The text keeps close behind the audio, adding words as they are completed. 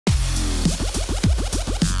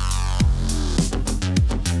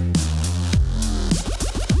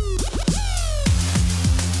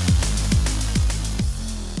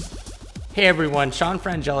Hey everyone, Sean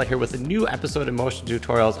Frangella here with a new episode of Motion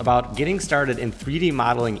Tutorials about getting started in 3D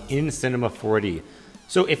modeling in Cinema 4D.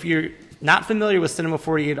 So if you're not familiar with Cinema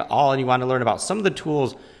 4D at all and you want to learn about some of the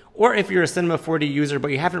tools, or if you're a Cinema 4D user but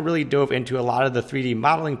you haven't really dove into a lot of the 3D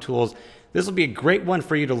modeling tools, this will be a great one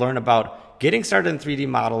for you to learn about getting started in 3D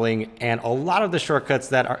modeling and a lot of the shortcuts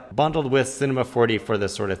that are bundled with Cinema 4D for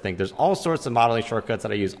this sort of thing. There's all sorts of modeling shortcuts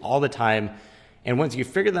that I use all the time, and once you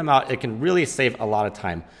figure them out, it can really save a lot of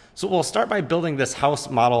time. So we'll start by building this house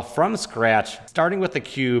model from scratch, starting with the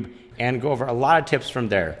cube, and go over a lot of tips from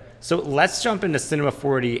there. So let's jump into Cinema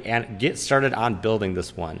 4D and get started on building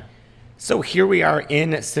this one. So here we are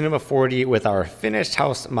in Cinema 4D with our finished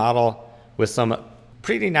house model with some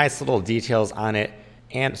pretty nice little details on it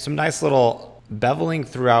and some nice little beveling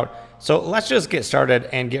throughout. So let's just get started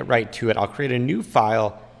and get right to it. I'll create a new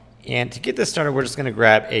file, and to get this started, we're just going to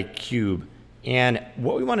grab a cube. And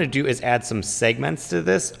what we want to do is add some segments to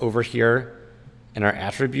this over here in our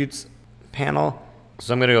attributes panel.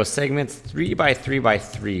 So I'm going to go segments 3 by 3 by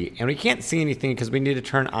 3, and we can't see anything because we need to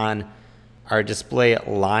turn on our display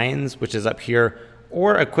lines, which is up here,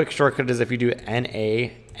 or a quick shortcut is if you do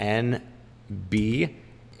NA, NB,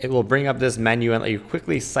 it will bring up this menu and let you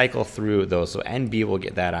quickly cycle through those. So NB will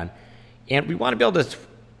get that on. And we want to be able to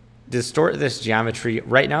distort this geometry.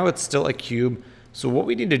 Right now it's still a cube. So what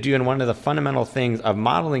we need to do, and one of the fundamental things of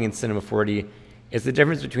modeling in Cinema 4D, is the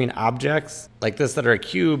difference between objects like this that are a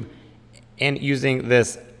cube and using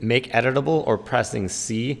this make editable or pressing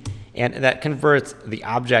C, and that converts the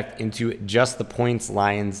object into just the points,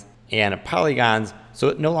 lines, and polygons, so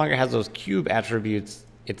it no longer has those cube attributes.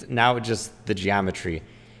 It's now just the geometry.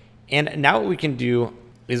 And now what we can do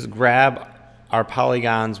is grab our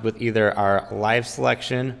polygons with either our live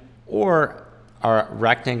selection or our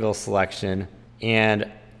rectangle selection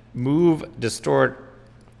and move, distort,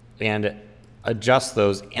 and adjust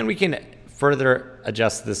those, and we can further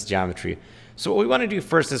adjust this geometry. So what we want to do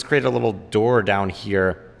first is create a little door down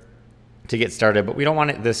here to get started, but we don't want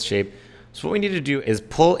it this shape. So what we need to do is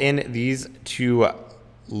pull in these two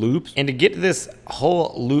loops, and to get this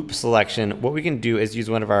whole loop selection, what we can do is use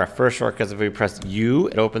one of our first shortcuts. If we press U,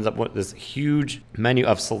 it opens up this huge menu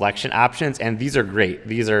of selection options, and these are great.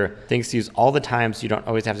 These are things to use all the time, so you don't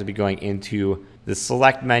always have to be going into the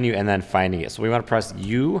select menu and then finding it. So we want to press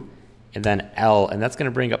U and then L, and that's going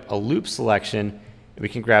to bring up a loop selection. We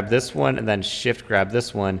can grab this one and then shift grab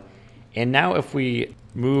this one. And now if we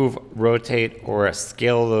move, rotate, or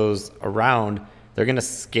scale those around, they're going to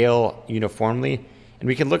scale uniformly. And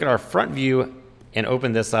we can look at our front view and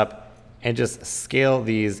open this up and just scale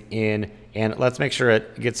these in. And let's make sure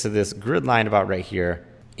it gets to this grid line about right here.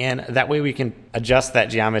 And that way we can adjust that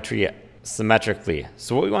geometry symmetrically.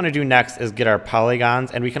 So what we want to do next is get our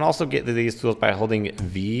polygons, and we can also get to these tools by holding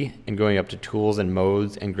V and going up to tools and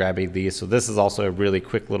modes and grabbing these. So this is also a really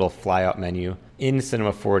quick little flyout menu in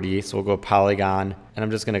Cinema 4D. So we'll go polygon, and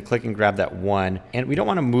I'm just going to click and grab that one, and we don't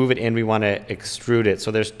want to move it in, we want to extrude it.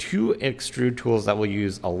 So there's two extrude tools that we'll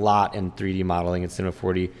use a lot in 3D modeling in Cinema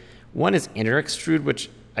 4D. One is inner extrude,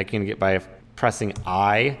 which I can get by pressing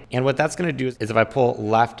I, and what that's going to do is if I pull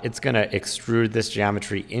left, it's going to extrude this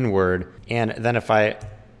geometry inward, and then if I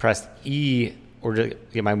press E or to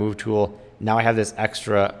get my move tool, now I have this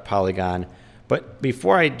extra polygon. But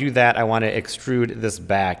before I do that, I want to extrude this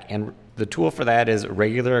back, and the tool for that is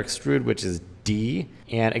regular extrude, which is D.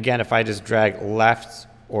 And again, if I just drag left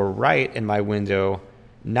or right in my window,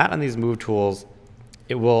 not on these move tools,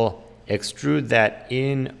 it will extrude that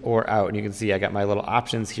in or out. And you can see I got my little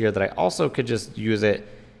options here that I also could just use it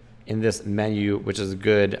in this menu, which is a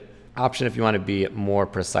good option if you want to be more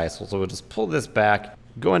precise. So we'll just pull this back,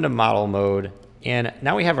 go into model mode, and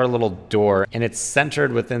now we have our little door, and it's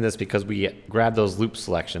centered within this because we grabbed those loop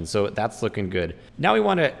selections. So that's looking good. Now we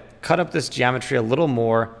want to cut up this geometry a little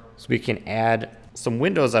more so we can add some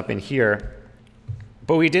windows up in here,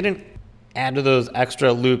 but we didn't add to those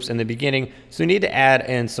extra loops in the beginning, so we need to add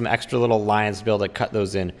in some extra little lines to be able to cut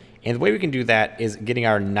those in. And the way we can do that is getting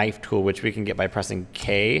our knife tool, which we can get by pressing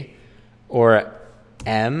K or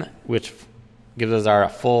M, which gives us our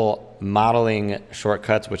full modeling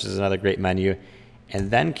shortcuts, which is another great menu, and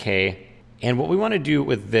then K. And what we want to do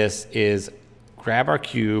with this is grab our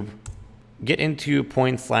cube, get into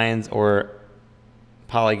points, lines, or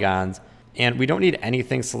polygons, and we don't need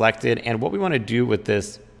anything selected. And what we want to do with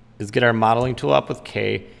this is get our modeling tool up with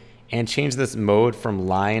K and change this mode from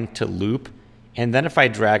line to loop. And then if I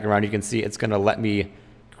drag around, you can see it's going to let me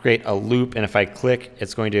create a loop, and if I click,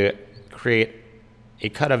 it's going to create a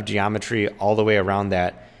cut of geometry all the way around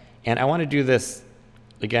that. And I want to do this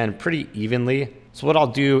again pretty evenly. So what I'll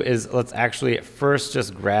do is let's actually first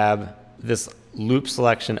just grab this loop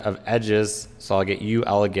selection of edges. So I'll get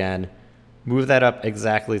UL again, move that up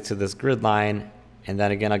exactly to this grid line. And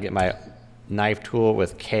then again, I'll get my knife tool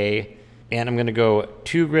with K. And I'm going to go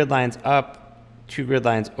 2 grid lines up, 2 grid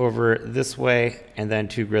lines over this way, and then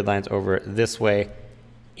 2 grid lines over this way.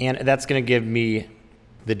 And that's going to give me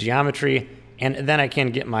the geometry. And then I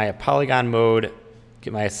can get my polygon mode,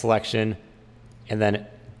 get my selection, and then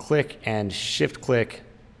click and shift click,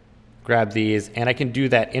 grab these. And I can do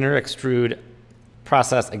that inner extrude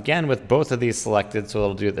process again with both of these selected. So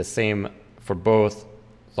it'll do the same for both.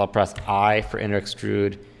 So I'll press I for inner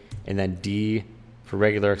extrude, and then D for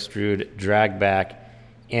regular extrude, drag back.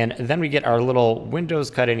 And then we get our little windows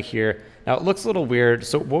cut in here. Now it looks a little weird.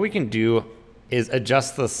 So what we can do is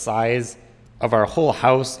adjust the size of our whole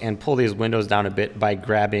house and pull these windows down a bit by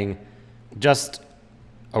grabbing just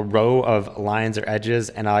a row of lines or edges.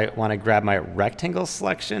 And I want to grab my rectangle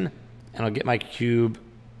selection, and I'll get my cube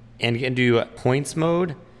and do points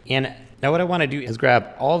mode. And now what I want to do is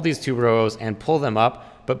grab all of these 2 rows and pull them up.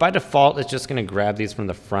 But by default, it's just going to grab these from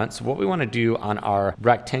the front. So what we want to do on our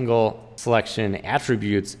rectangle selection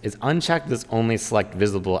attributes is uncheck this only select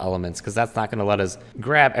visible elements, because that's not going to let us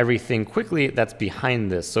grab everything quickly that's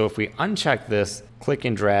behind this. So if we uncheck this, click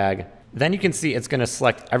and drag, then you can see it's going to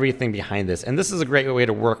select everything behind this. And this is a great way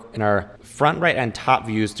to work in our front, right, and top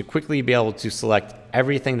views to quickly be able to select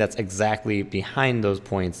everything that's exactly behind those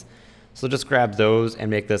points. So just grab those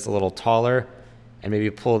and make this a little taller, and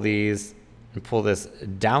maybe pull these and pull this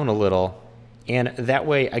down a little. And that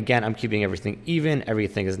way, again, I'm keeping everything even,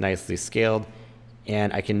 everything is nicely scaled,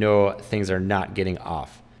 and I can know things are not getting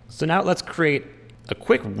off. So now let's create a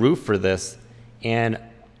quick roof for this, and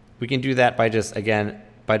we can do that by just, again,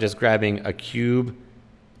 by just grabbing a cube,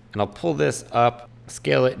 and I'll pull this up,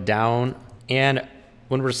 scale it down, and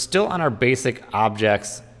when we're still on our basic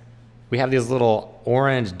objects, we have these little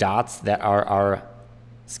orange dots that are our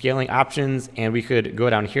scaling options, and we could go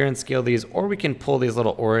down here and scale these, or we can pull these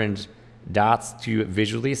little orange dots to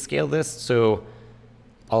visually scale this. So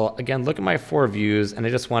I'll again look at my 4 views, and I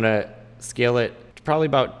just want to scale it to probably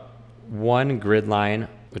about 1 grid line,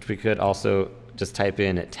 which we could also just type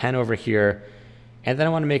in 10 over here. And then I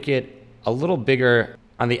want to make it a little bigger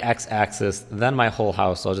on the x-axis than my whole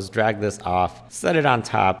house. So I'll just drag this off, set it on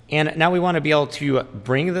top. And now we want to be able to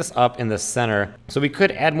bring this up in the center. So we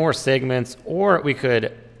could add more segments, or we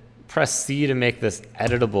could press C to make this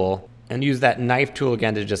editable and use that knife tool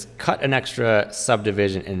again to just cut an extra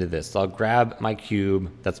subdivision into this. So I'll grab my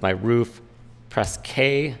cube, that's my roof, press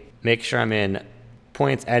K, make sure I'm in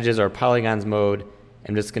points, edges, or polygons mode.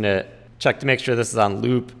 I'm just gonna check to make sure this is on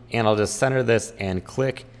loop, and I'll just center this and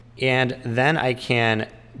click. And then I can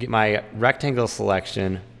get my rectangle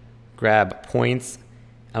selection, grab points,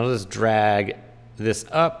 and I'll just drag this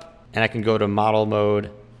up, and I can go to model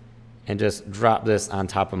mode and just drop this on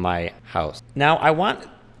top of my house. Now I want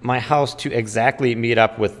my house to exactly meet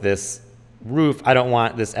up with this roof. I don't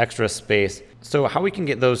want this extra space. So how we can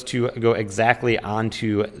get those to go exactly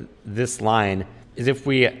onto this line is if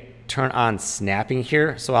we turn on snapping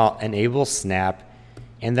here. So I'll enable snap.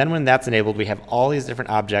 And then when that's enabled, we have all these different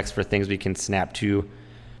objects for things we can snap to,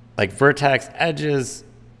 like vertex, edges,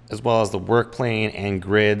 as well as the work plane and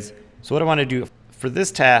grids. So what I want to do for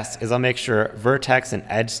this task is I'll make sure vertex and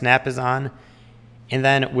edge snap is on. And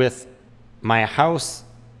then with my house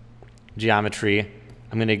geometry,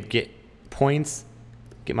 I'm going to get points,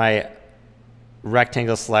 get my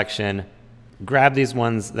rectangle selection, grab these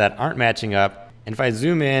ones that aren't matching up. And if I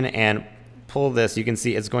zoom in and pull this, you can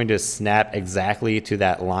see it's going to snap exactly to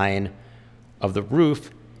that line of the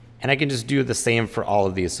roof. And I can just do the same for all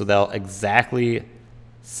of these. So they'll exactly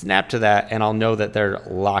snap to that, and I'll know that they're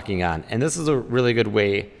locking on. And this is a really good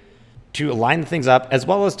way to line things up, as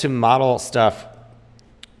well as to model stuff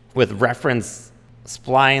with reference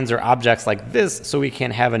splines or objects like this, so we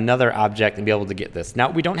can have another object and be able to get this.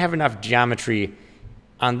 Now, we don't have enough geometry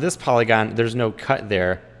on this polygon. There's no cut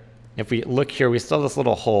there. If we look here, we still have this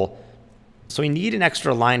little hole. So we need an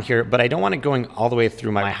extra line here, but I don't want it going all the way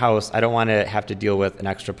through my house. I don't want to have to deal with an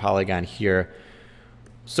extra polygon here.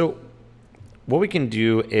 So what we can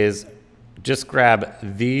do is just grab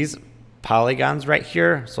these polygons right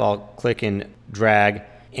here. So I'll click and drag,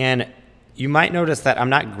 and you might notice that I'm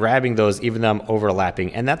not grabbing those even though I'm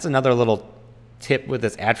overlapping. And that's another little tip with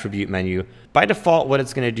this attribute menu. By default, what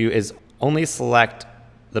it's going to do is only select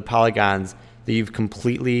the polygons that you've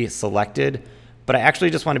completely selected. But I actually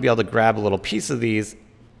just want to be able to grab a little piece of these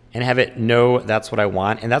and have it know that's what I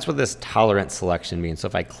want. And that's what this tolerance selection means. So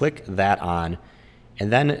if I click that on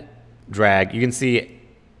and then drag, you can see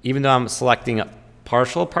even though I'm selecting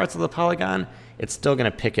partial parts of the polygon, it's still going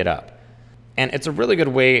to pick it up. And it's a really good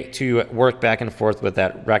way to work back and forth with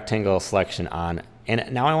that rectangle selection on.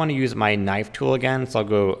 And now I want to use my knife tool again, so I'll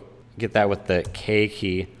go get that with the K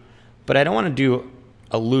key. But I don't want to do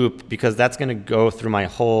a loop because that's going to go through my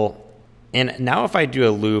whole. And now if I do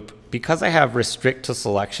a loop, because I have restrict to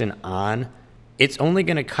selection on, it's only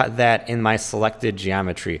going to cut that in my selected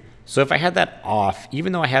geometry. So if I had that off,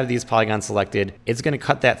 even though I have these polygons selected, it's going to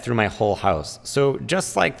cut that through my whole house. So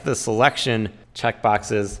just like the selection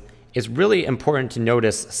checkboxes, it's really important to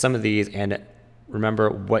notice some of these and remember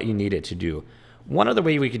what you need it to do. One other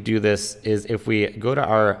way we could do this is if we go to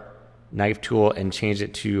our knife tool and change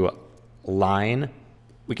it to line,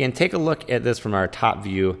 we can take a look at this from our top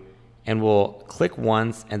view, and we'll click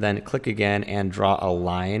once and then click again and draw a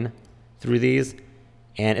line through these,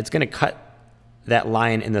 and it's going to cut that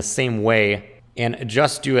line in the same way and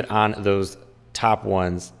just do it on those top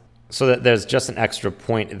ones so that there's just an extra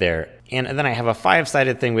point there. And then I have a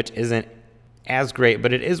 5-sided thing, which isn't as great,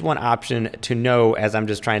 but it is one option to know as I'm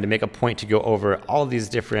just trying to make a point to go over all of these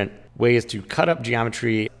different ways to cut up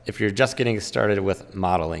geometry if you're just getting started with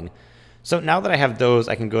modeling. So now that I have those,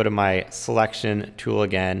 I can go to my selection tool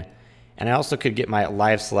again, and I also could get my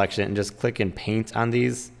live selection and just click and paint on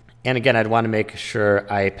these. And again, I'd want to make sure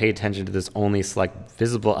I pay attention to this only select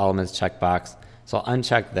visible elements checkbox. So I'll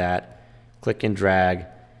uncheck that, click and drag,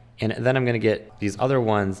 and then I'm going to get these other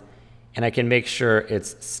ones, and I can make sure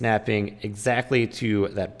it's snapping exactly to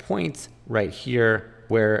that point right here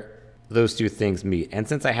where those two things meet. And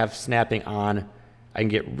since I have snapping on, I can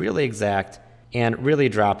get really exact and really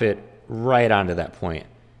drop it right onto that point.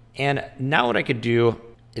 And now what I could do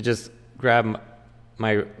is just grab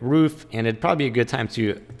my roof, and it'd probably be a good time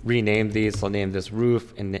to rename these. So I'll name this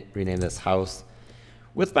roof and rename this house.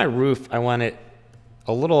 With my roof, I want it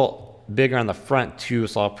a little bigger on the front too,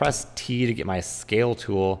 so I'll press T to get my scale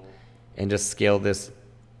tool and just scale this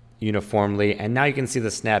uniformly. And now you can see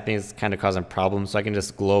the snapping is kind of causing problems, so I can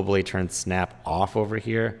just globally turn snap off over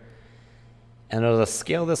here. And I'll just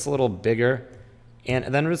scale this a little bigger, and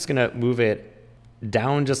then I'm just gonna move it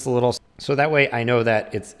down just a little, so that way I know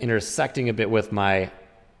that it's intersecting a bit with my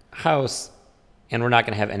house and we're not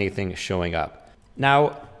gonna have anything showing up.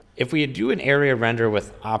 Now, if we do an area render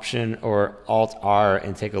with Option or Alt R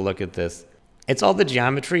and take a look at this, it's all the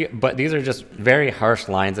geometry, but these are just very harsh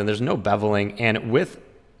lines and there's no beveling. And with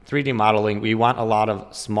 3D modeling, we want a lot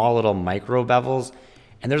of small little micro bevels.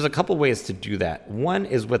 And there's a couple ways to do that. One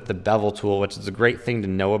is with the Bevel Tool, which is a great thing to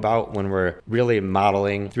know about when we're really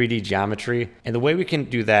modeling 3D geometry. And the way we can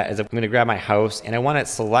do that is I'm going to grab my house and I want to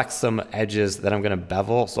select some edges that I'm going to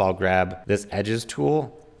bevel. So I'll grab this Edges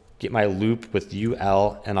tool, get my loop with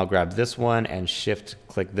UL, and I'll grab this one and shift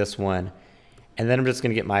click this one. And then I'm just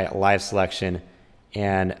going to get my live selection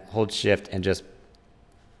and hold shift and just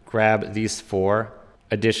grab these 4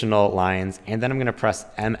 additional lines. And then I'm going to press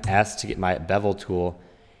MS to get my Bevel Tool.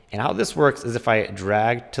 And how this works is if I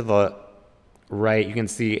drag to the right, you can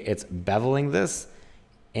see it's beveling this.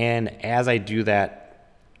 And as I do that,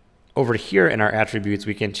 over here in our attributes,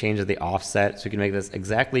 we can change the offset. So we can make this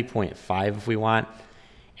exactly 0.5 if we want,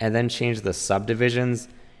 and then change the subdivisions,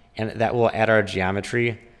 and that will add our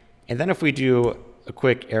geometry. And then if we do a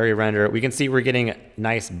quick area render, we can see we're getting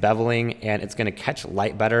nice beveling and it's going to catch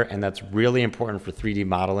light better, and that's really important for 3D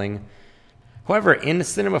modeling. However, in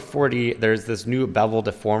Cinema 4D, there's this new bevel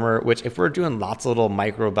deformer, which if we're doing lots of little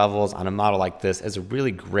micro bevels on a model like this, is a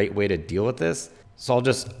really great way to deal with this. So I'll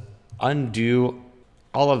just undo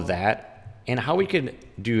all of that. And how we could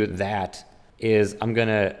do that is I'm going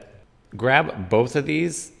to grab both of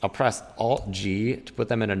these. I'll press Alt G to put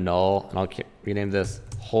them in a null, and I'll rename this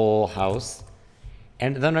whole house.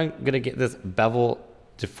 And then I'm going to get this bevel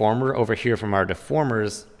deformer over here from our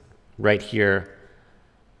deformers right here.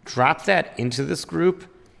 Drop that into this group,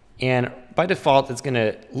 and by default it's going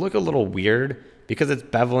to look a little weird because it's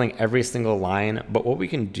beveling every single line. But what we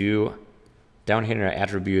can do down here in our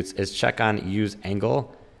attributes is check on Use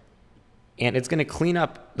Angle, and it's going to clean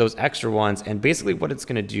up those extra ones. And basically what it's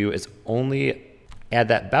going to do is only add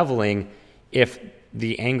that beveling if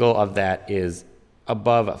the angle of that is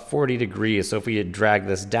above 40 degrees. So if we drag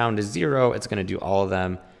this down to 0, it's going to do all of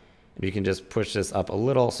them. And you can just push this up a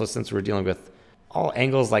little. So since we're dealing with all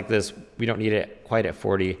angles like this, we don't need it quite at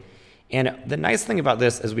 40. And the nice thing about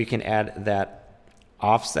this is we can add that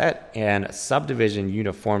offset and subdivision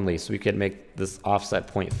uniformly. So we could make this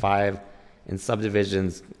offset 0.5 and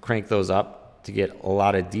subdivisions, crank those up to get a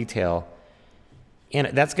lot of detail. And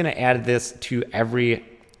that's going to add this to every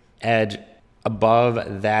edge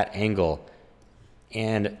above that angle.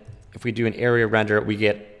 And if we do an area render, we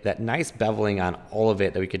get that nice beveling on all of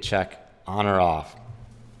it that we could check on or off.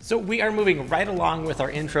 So we are moving right along with our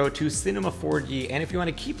intro to Cinema 4D, and if you want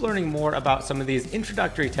to keep learning more about some of these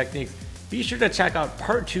introductory techniques, be sure to check out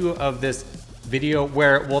part 2 of this video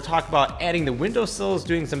where we'll talk about adding the windowsills,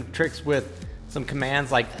 doing some tricks with some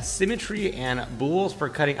commands like Symmetry and Boole's for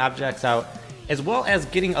cutting objects out, as well as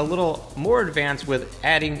getting a little more advanced with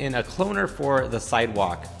adding in a cloner for the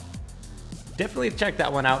sidewalk. Definitely check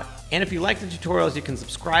that one out. And if you like the tutorials, you can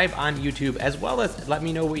subscribe on YouTube, as well as let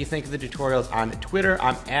me know what you think of the tutorials on Twitter.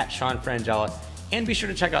 I'm at Sean Frangella. And be sure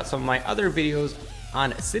to check out some of my other videos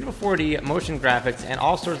on Cinema 4D, motion graphics, and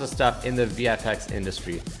all sorts of stuff in the VFX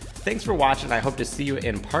industry. Thanks for watching. I hope to see you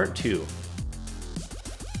in part 2.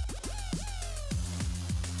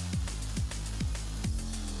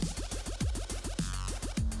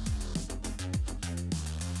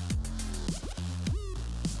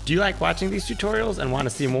 Do you like watching these tutorials and want to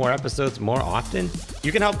see more episodes more often?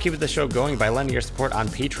 You can help keep the show going by lending your support on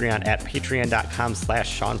Patreon at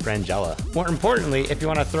patreon.com/SeanFrangella. More importantly, if you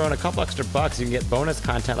want to throw in a couple extra bucks, you can get bonus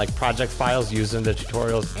content like project files used in the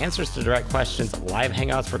tutorials, answers to direct questions, live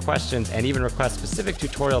hangouts for questions, and even request specific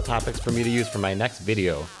tutorial topics for me to use for my next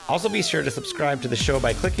video. Also be sure to subscribe to the show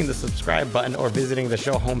by clicking the subscribe button or visiting the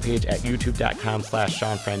show homepage at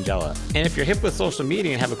youtube.com/SeanFrangella. And if you're hip with social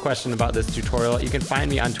media and have a question about this tutorial, you can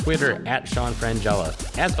find me on Twitter at Sean Frangella.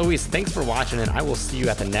 As always, thanks for watching, and I will see you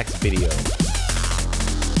at the next video.